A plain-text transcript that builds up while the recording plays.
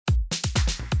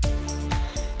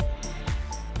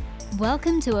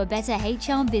Welcome to A Better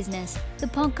HR Business, the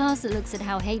podcast that looks at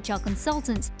how HR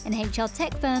consultants and HR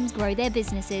tech firms grow their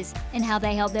businesses and how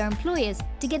they help their employers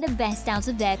to get the best out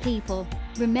of their people.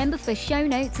 Remember, for show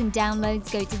notes and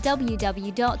downloads, go to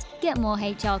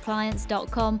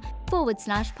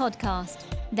www.getmorehrclients.com/podcast.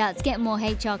 That's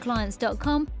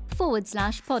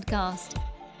getmorehrclients.com/podcast.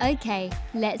 Okay,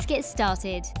 let's get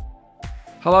started.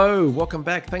 Hello, welcome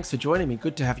back. Thanks for joining me.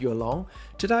 Good to have you along.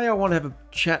 Today I want to have a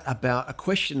chat about a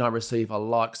question I receive a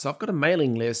lot. So I've got a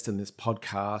mailing list and this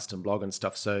podcast and blog and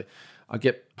stuff. So I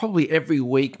get probably every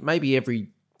week, maybe every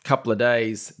couple of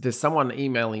days, there's someone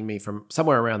emailing me from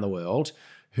somewhere around the world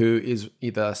who is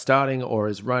either starting or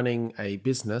is running a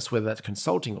business, whether that's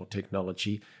consulting or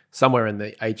technology, somewhere in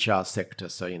the HR sector.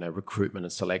 So, recruitment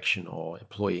and selection or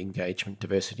employee engagement,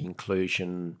 diversity,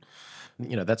 inclusion,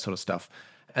 that sort of stuff.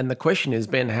 And the question is,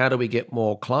 Ben, how do we get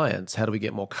more clients? How do we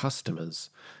get more customers?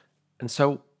 And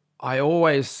so I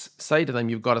always say to them,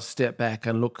 you've got to step back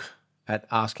and look at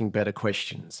asking better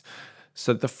questions.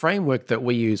 So the framework that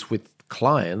we use with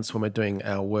clients when we're doing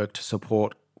our work to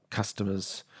support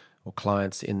customers or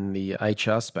clients in the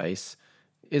HR space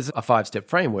is a 5-step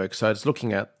framework. So it's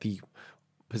looking at the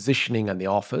positioning and the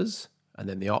offers, and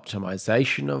then the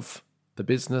optimization of the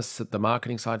business at the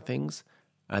marketing side of things.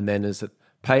 And then is it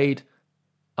paid,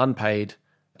 unpaid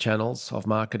channels of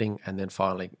marketing, and then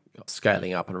finally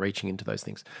scaling up and reaching into those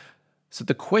things. So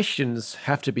the questions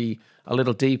have to be a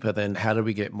little deeper than how do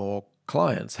we get more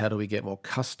clients? How do we get more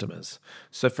customers?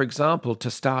 So for example,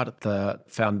 to start at the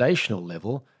foundational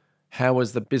level, how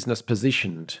is the business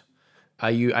positioned? Are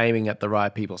you aiming at the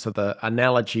right people? So the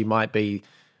analogy might be,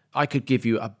 I could give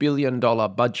you $1 billion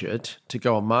budget to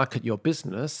go and market your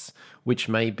business, which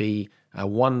may be a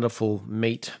wonderful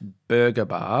meat burger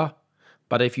bar.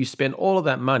 But if you spend all of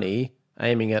that money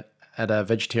aiming at a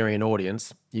vegetarian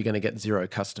audience, you're going to get 0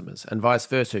 customers. And vice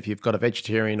versa, if you've got a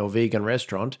vegetarian or vegan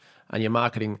restaurant and you're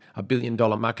marketing a $1 billion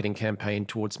marketing campaign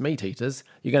towards meat eaters,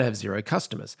 you're going to have 0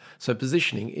 customers. So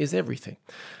positioning is everything.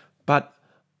 But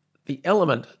the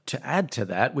element to add to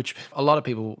that, which a lot of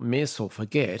people miss or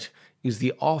forget, is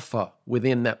the offer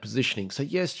within that positioning. So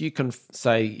yes, you can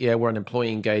say, yeah, we're an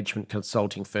employee engagement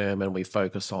consulting firm and we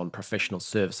focus on professional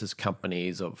services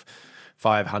companies of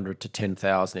 500 to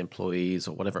 10,000 employees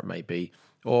or whatever it may be.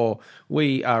 Or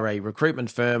we are a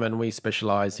recruitment firm and we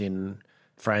specialize in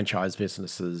franchise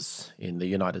businesses in the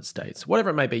United States. Whatever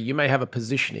it may be, you may have a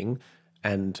positioning,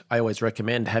 and I always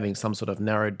recommend having some sort of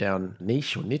narrowed down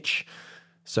niche or niche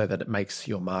so that it makes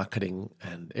your marketing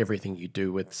and everything you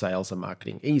do with sales and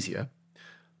marketing easier.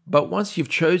 But once you've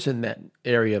chosen that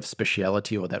area of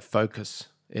speciality or that focus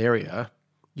area,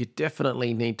 you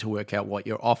definitely need to work out what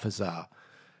your offers are.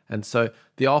 And so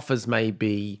the offers may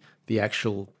be the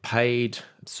actual paid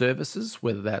services,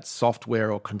 whether that's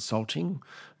software or consulting.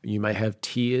 You may have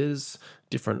tiers,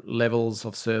 different levels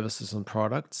of services and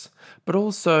products, but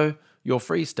also your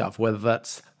free stuff, whether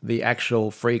that's the actual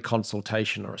free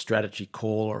consultation or a strategy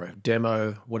call or a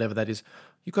demo, whatever that is.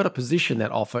 You've got to position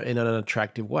that offer in an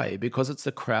attractive way because it's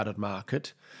a crowded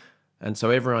market. And so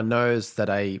everyone knows that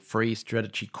a free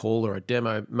strategy call or a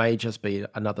demo may just be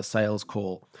another sales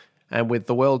call. And with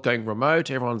the world going remote,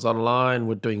 everyone's online,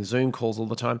 we're doing Zoom calls all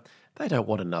the time. They don't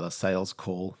want another sales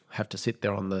call, have to sit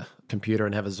there on the computer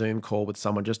and have a Zoom call with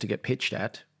someone just to get pitched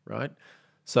at, right?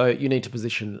 So you need to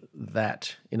position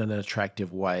that in an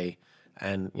attractive way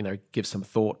and, give some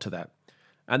thought to that.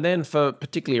 And then for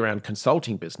particularly around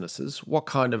consulting businesses, what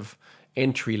kind of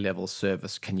entry-level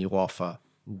service can you offer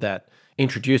that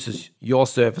introduces your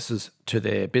services to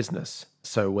their business?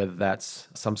 So whether that's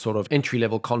some sort of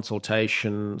entry-level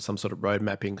consultation, some sort of road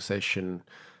mapping session,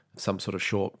 some sort of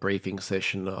short briefing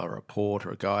session, or a report or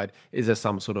a guide, is there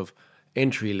some sort of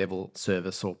entry-level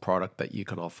service or product that you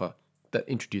can offer that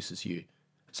introduces you?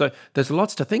 So there's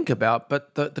lots to think about,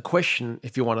 but the question,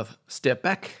 if you want to step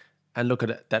back and look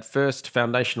at it, that first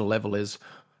foundational level is,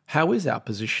 how is our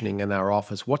positioning and our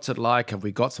offers? What's it like? Have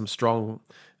we got some strong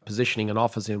positioning and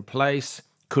offers in place?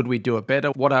 Could we do it better?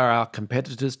 What are our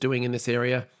competitors doing in this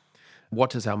area?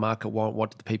 What does our market want?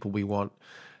 What do the people we want?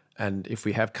 And if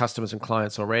we have customers and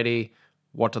clients already,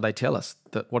 what do they tell us?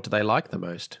 What do they like the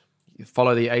most? You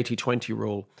follow the 80-20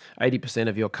 rule. 80%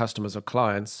 of your customers or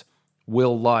clients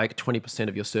will like 20%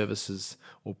 of your services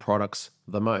or products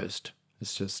the most.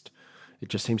 It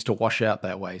just seems to wash out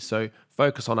that way. So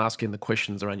focus on asking the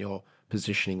questions around your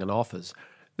positioning and offers.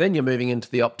 Then you're moving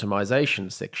into the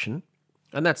optimization section.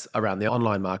 And that's around the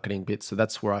online marketing bit. So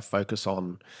that's where I focus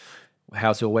on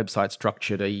how's your website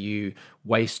structured? Are you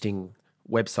wasting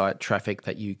website traffic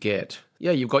that you get.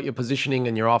 Yeah, you've got your positioning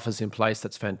and your offers in place.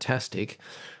 That's fantastic.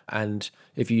 And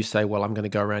if you say, well, I'm going to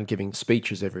go around giving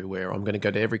speeches everywhere, or I'm going to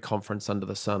go to every conference under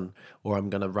the sun, or I'm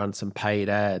going to run some paid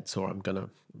ads, or I'm going to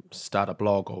start a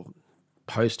blog or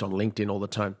post on LinkedIn all the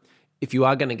time. If you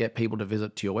are going to get people to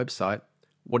visit to your website,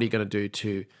 what are you going to do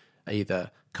to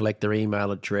either collect their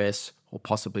email address or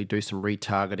possibly do some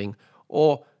retargeting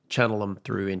or channel them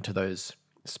through into those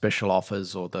special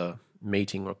offers or the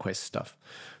meeting request stuff?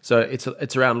 So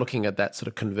it's around looking at that sort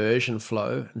of conversion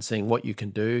flow and seeing what you can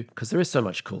do, because there is so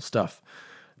much cool stuff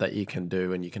that you can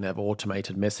do, and you can have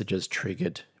automated messages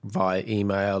triggered via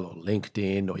email or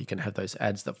LinkedIn, or you can have those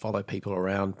ads that follow people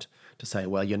around to say,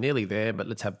 well, you're nearly there, but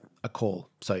let's have a call.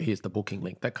 So here's the booking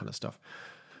link, that kind of stuff.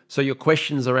 So your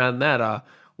questions around that are,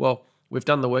 well, we've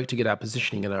done the work to get our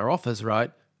positioning and our offers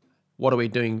right. What are we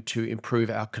doing to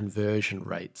improve our conversion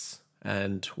rates?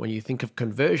 And when you think of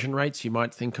conversion rates, you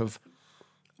might think of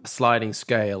a sliding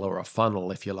scale or a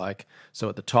funnel, if you like. So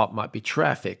at the top might be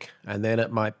traffic, and then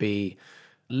it might be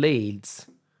leads,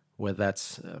 whether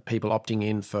that's people opting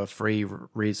in for free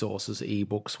resources,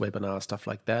 ebooks, webinars, stuff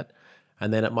like that.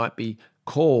 And then it might be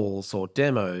calls or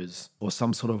demos or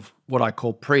some sort of what I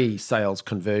call pre-sales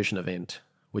conversion event,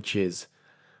 which is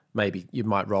maybe you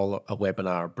might roll a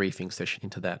webinar, a briefing session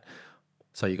into that.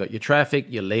 So you got your traffic,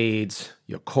 your leads,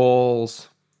 your calls,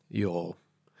 your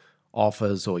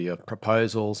offers or your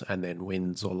proposals, and then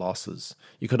wins or losses.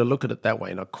 You could look at it that way.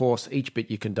 And of course, each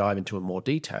bit you can dive into in more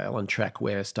detail and track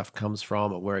where stuff comes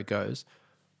from or where it goes.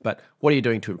 But what are you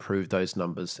doing to improve those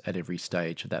numbers at every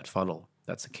stage of that funnel?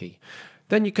 That's the key.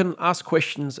 Then you can ask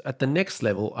questions at the next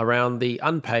level around the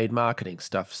unpaid marketing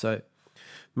stuff. So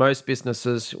most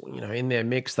businesses, in their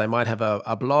mix, they might have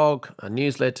a blog, a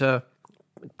newsletter,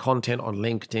 content on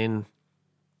LinkedIn,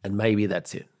 and maybe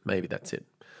that's it.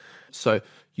 So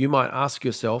you might ask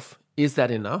yourself, is that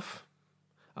enough?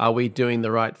 Are we doing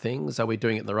the right things? Are we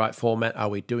doing it in the right format? Are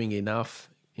we doing enough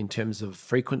in terms of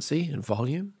frequency and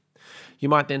volume? You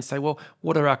might then say, well,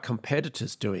 what are our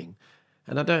competitors doing?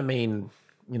 And I don't mean,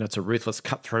 it's a ruthless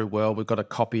cutthroat world. We've got to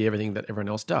copy everything that everyone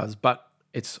else does, but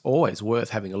it's always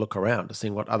worth having a look around to see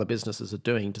what other businesses are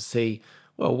doing to see,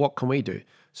 well, what can we do?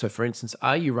 So for instance,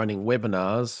 are you running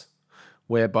webinars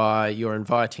whereby you're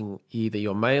inviting either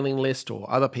your mailing list or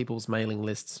other people's mailing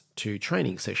lists to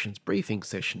training sessions, briefing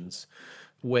sessions,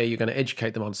 where you're going to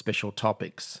educate them on special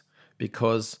topics?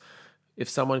 Because if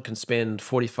someone can spend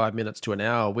 45 minutes to an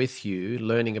hour with you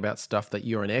learning about stuff that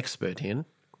you're an expert in,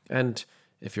 and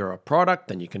if you're a product,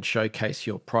 then you can showcase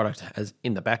your product as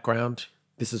in the background.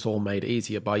 This is all made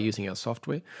easier by using our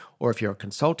software. Or if you're a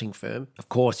consulting firm, of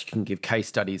course, you can give case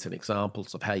studies and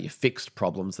examples of how you fixed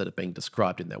problems that are being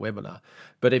described in that webinar.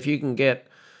 But if you can get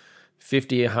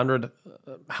 50, 100,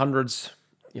 hundreds,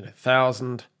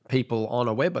 1,000 people on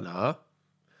a webinar,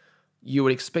 you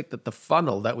would expect that the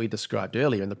funnel that we described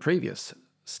earlier in the previous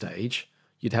stage,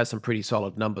 you'd have some pretty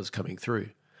solid numbers coming through.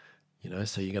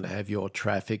 So you're going to have your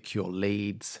traffic, your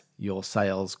leads, your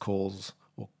sales calls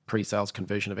or pre-sales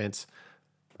conversion events,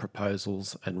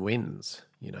 proposals and wins.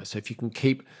 So if you can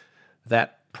keep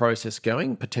that process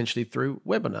going, potentially through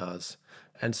webinars.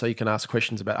 And so you can ask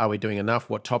questions about, are we doing enough?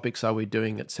 What topics are we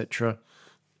doing, etc.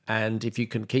 And if you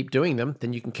can keep doing them,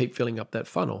 then you can keep filling up that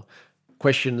funnel.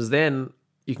 Questions then,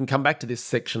 you can come back to this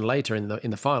section later in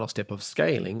the final step of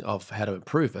scaling of how to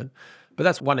improve it. But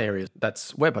that's one area,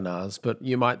 that's webinars. But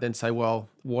you might then say, well,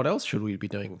 what else should we be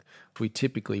doing? We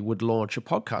typically would launch a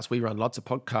podcast. We run lots of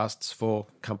podcasts for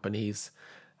companies.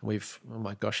 We've, oh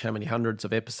my gosh, how many hundreds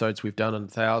of episodes we've done and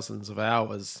thousands of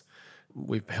hours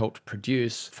we've helped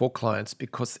produce for clients,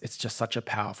 because it's just such a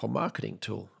powerful marketing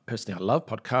tool. Personally, I love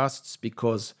podcasts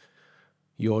because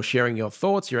you're sharing your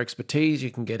thoughts, your expertise.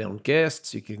 You can get on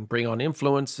guests, you can bring on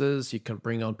influencers, you can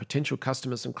bring on potential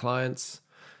customers and clients.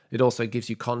 It also gives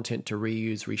you content to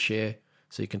reuse, reshare.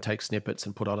 So you can take snippets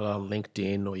and put it on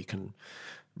LinkedIn, or you can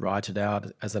write it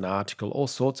out as an article, all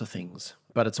sorts of things.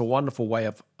 But it's a wonderful way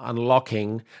of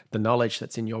unlocking the knowledge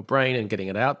that's in your brain and getting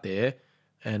it out there.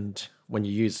 And when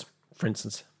you use, for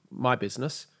instance, my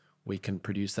business, we can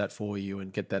produce that for you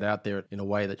and get that out there in a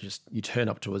way that just you turn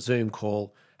up to a Zoom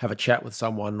call, have a chat with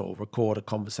someone or record a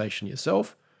conversation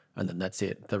yourself, and then that's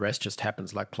it. The rest just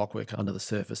happens like clockwork under the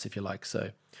surface, if you like.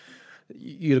 So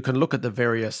you can look at the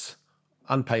various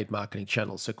unpaid marketing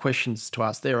channels. So questions to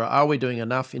ask there are we doing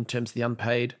enough in terms of the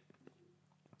unpaid?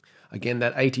 Again,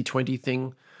 that 80-20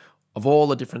 thing of all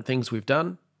the different things we've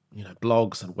done,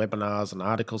 blogs and webinars and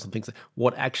articles and things,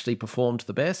 what actually performed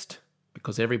the best?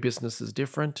 Because every business is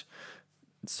different.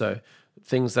 So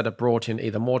things that have brought in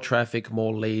either more traffic,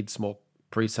 more leads, more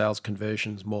pre-sales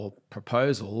conversions, more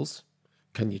proposals,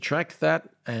 Can you track that?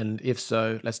 And if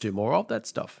so, let's do more of that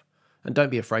stuff. And don't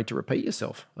be afraid to repeat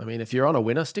yourself. I mean, if you're on a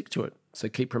winner, stick to it. So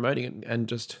keep promoting it and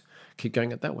just keep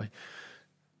going it that way.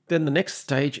 Then the next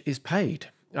stage is paid.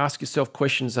 Ask yourself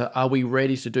questions. Are we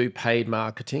ready to do paid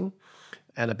marketing?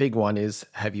 And a big one is,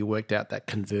 have you worked out that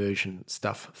conversion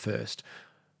stuff first?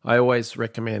 I always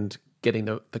recommend getting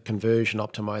the conversion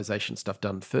optimization stuff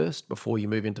done first before you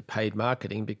move into paid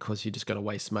marketing, because you're just going to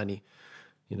waste money.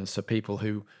 So people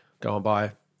who go and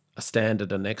buy a stand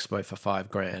at an expo for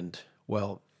 $5,000,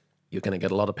 well, you're going to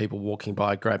get a lot of people walking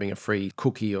by, grabbing a free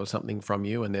cookie or something from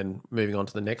you, and then moving on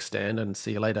to the next stand and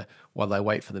see you later while they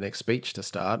wait for the next speech to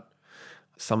start.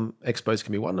 Some expos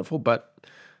can be wonderful, but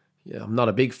I'm not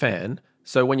a big fan.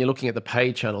 So when you're looking at the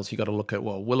paid channels, you got to look at,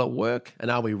 well, will it work? And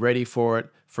are we ready for it?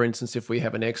 For instance, if we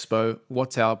have an expo,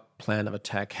 what's our plan of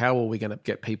attack? How are we going to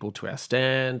get people to our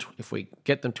stand? If we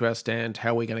get them to our stand,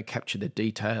 how are we going to capture their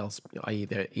details, i.e.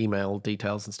 their email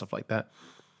details and stuff like that?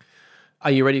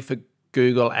 Are you ready for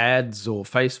Google ads or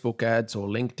Facebook ads or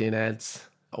LinkedIn ads,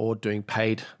 or doing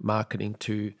paid marketing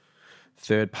to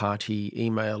third-party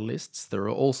email lists? There are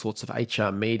all sorts of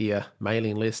HR media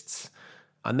mailing lists,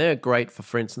 and they're great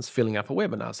for instance, filling up a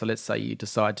webinar. So let's say you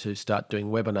decide to start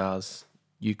doing webinars.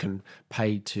 You can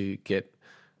pay to get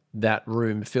that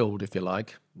room filled, if you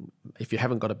like. If you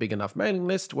haven't got a big enough mailing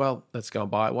list, well, let's go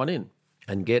and buy one in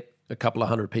and get a couple of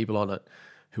hundred people on it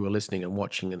who are listening and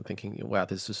watching and thinking, wow,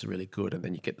 this is really good. And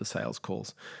then you get the sales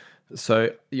calls. So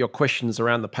your questions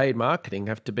around the paid marketing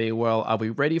have to be, well, are we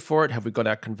ready for it? Have we got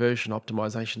our conversion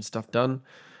optimization stuff done?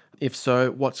 If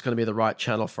so, what's going to be the right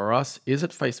channel for us? Is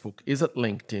it Facebook? Is it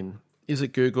LinkedIn? Is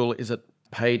it Google? Is it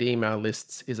paid email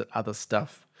lists? Is it other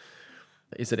stuff?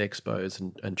 Is it expos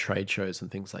and trade shows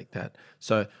and things like that?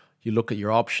 So you look at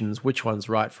your options, which one's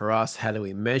right for us? How do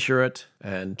we measure it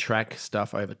and track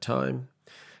stuff over time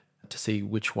to see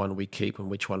which one we keep and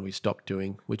which one we stop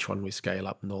doing, which one we scale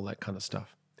up and all that kind of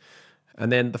stuff.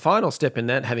 And then the final step in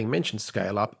that, having mentioned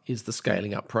scale up, is the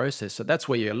scaling up process. So that's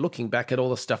where you're looking back at all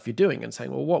the stuff you're doing and saying,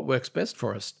 well, what works best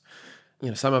for us?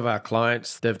 Some of our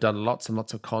clients, they've done lots and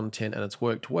lots of content and it's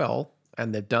worked well,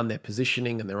 and they've done their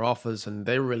positioning and their offers, and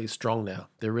they're really strong now.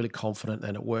 They're really confident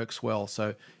and it works well.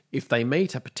 So if they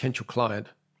meet a potential client,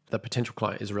 the potential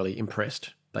client is really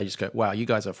impressed. They just go, wow, you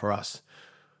guys are for us.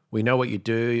 We know what you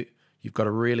do. You've got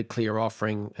a really clear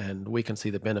offering and we can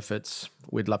see the benefits.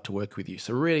 We'd love to work with you.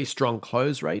 So really strong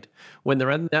close rate. When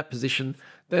they're in that position,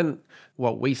 then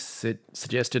what we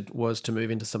suggested was to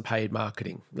move into some paid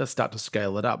marketing. Let's start to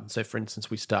scale it up. So for instance,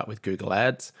 we start with Google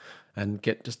Ads and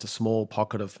get just a small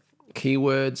pocket of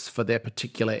keywords for their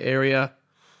particular area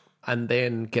and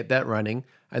then get that running.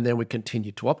 And then we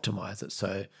continue to optimize it.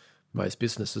 So most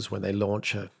businesses, when they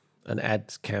launch an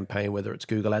ads campaign, whether it's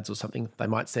Google Ads or something, they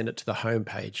might send it to the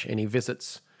homepage. Any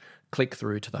visits, click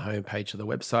through to the homepage of the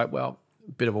website. Well,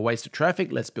 a bit of a waste of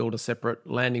traffic. Let's build a separate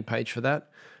landing page for that.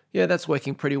 Yeah, that's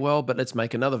working pretty well, but let's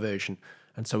make another version.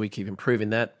 And so we keep improving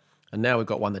that. And now we've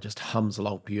got one that just hums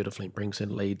along beautifully and brings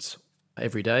in leads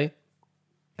every day.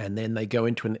 And then they go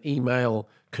into an email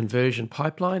conversion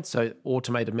pipeline. So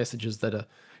automated messages that are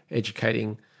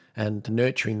educating and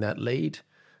nurturing that lead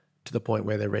to the point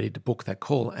where they're ready to book that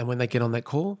call. And when they get on that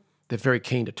call, they're very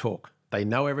keen to talk. They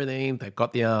know everything, they've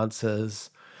got the answers,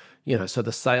 so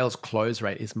the sales close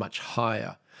rate is much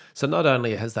higher. So not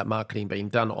only has that marketing been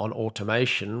done on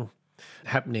automation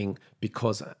happening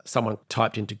because someone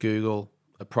typed into Google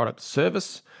a product or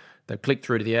service, they've clicked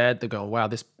through to the ad, they're going, wow,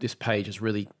 this page is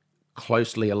really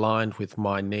closely aligned with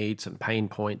my needs and pain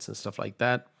points and stuff like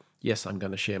that. Yes, I'm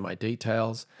going to share my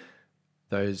details.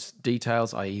 Those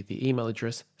details, i.e. the email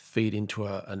address, feed into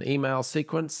an email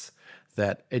sequence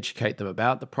that educate them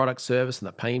about the product, service, and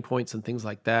the pain points and things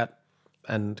like that,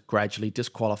 and gradually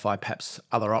disqualify perhaps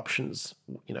other options.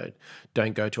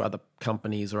 Don't go to other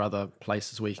companies or other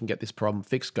places where you can get this problem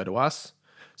fixed. Go to us.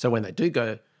 So when they do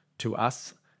go to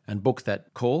us and book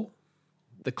that call,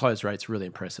 the close rate's really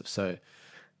impressive. So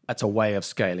that's a way of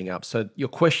scaling up. So your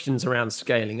questions around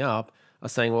scaling up are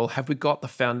saying, well, have we got the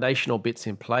foundational bits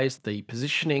in place, the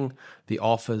positioning, the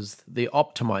offers, the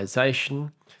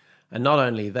optimization? And not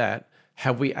only that,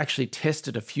 have we actually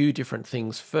tested a few different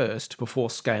things first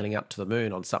before scaling up to the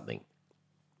moon on something?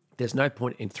 There's no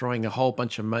point in throwing a whole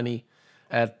bunch of money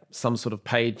at some sort of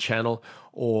paid channel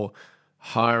or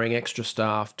hiring extra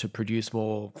staff to produce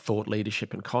more thought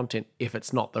leadership and content if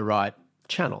it's not the right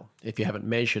channel, if you haven't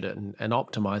measured it and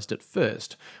optimized it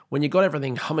first. When you've got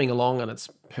everything humming along and it's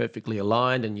perfectly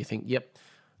aligned and you think, yep,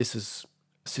 this is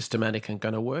systematic and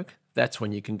going to work, that's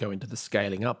when you can go into the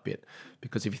scaling up bit.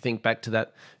 Because if you think back to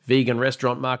that vegan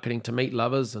restaurant marketing to meat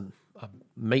lovers and a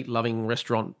meat loving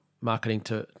restaurant marketing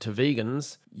to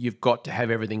vegans, you've got to have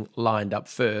everything lined up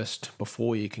first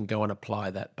before you can go and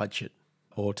apply that budget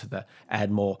or to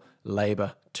add more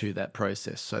labor to that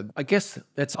process. So I guess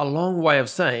that's a long way of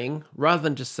saying, rather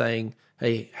than just saying,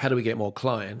 hey, how do we get more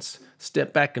clients?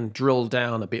 Step back and drill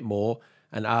down a bit more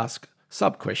and ask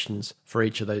sub-questions for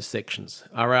each of those sections.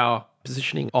 Are our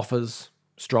positioning offers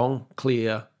strong,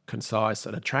 clear, concise,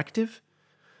 and attractive?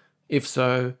 If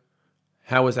so,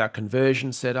 how is our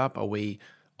conversion set up? Are we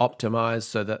optimized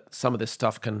so that some of this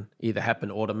stuff can either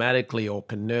happen automatically or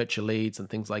can nurture leads and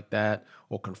things like that,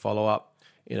 or can follow up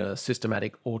in a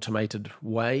systematic, automated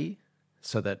way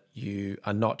so that you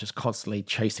are not just constantly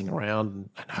chasing around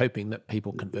and hoping that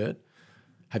people convert?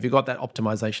 Have you got that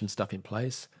optimization stuff in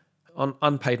place? On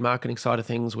unpaid marketing side of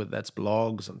things, whether that's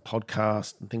blogs and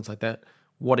podcasts and things like that,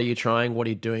 what are you trying? What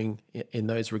are you doing in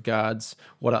those regards?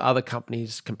 What are other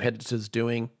companies, competitors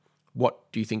doing?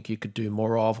 What do you think you could do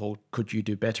more of, or could you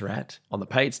do better at? On the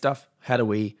paid stuff, how do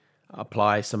we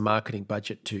apply some marketing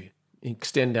budget to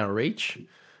extend our reach,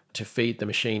 to feed the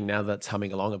machine now that's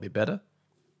humming along a bit better?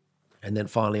 And then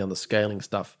finally, on the scaling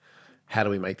stuff, how do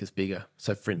we make this bigger?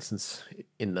 So for instance,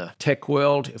 in the tech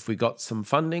world, if we got some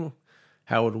funding,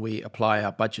 how would we apply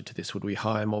our budget to this? Would we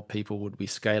hire more people? Would we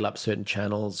scale up certain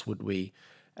channels? Would we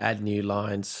add new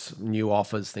lines, new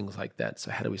offers, things like that?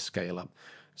 So how do we scale up?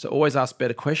 So always ask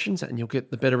better questions and you'll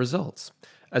get the better results.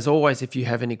 As always, if you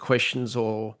have any questions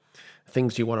or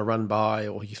things you want to run by,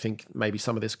 or you think maybe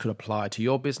some of this could apply to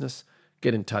your business,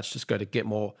 get in touch. Just go to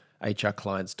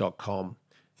getmorehrclients.com.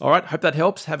 All right, hope that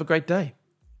helps. Have a great day.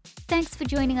 Thanks for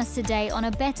joining us today on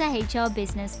A Better HR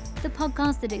Business, the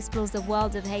podcast that explores the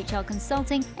world of HR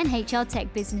consulting and HR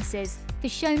tech businesses. For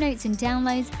show notes and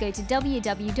downloads, go to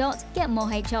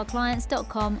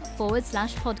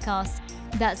www.getmorehrclients.com/podcast.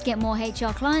 That's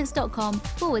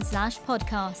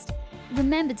getmorehrclients.com/podcast.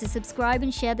 Remember to subscribe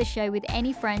and share the show with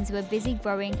any friends who are busy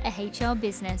growing a HR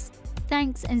business.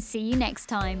 Thanks, and see you next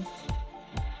time.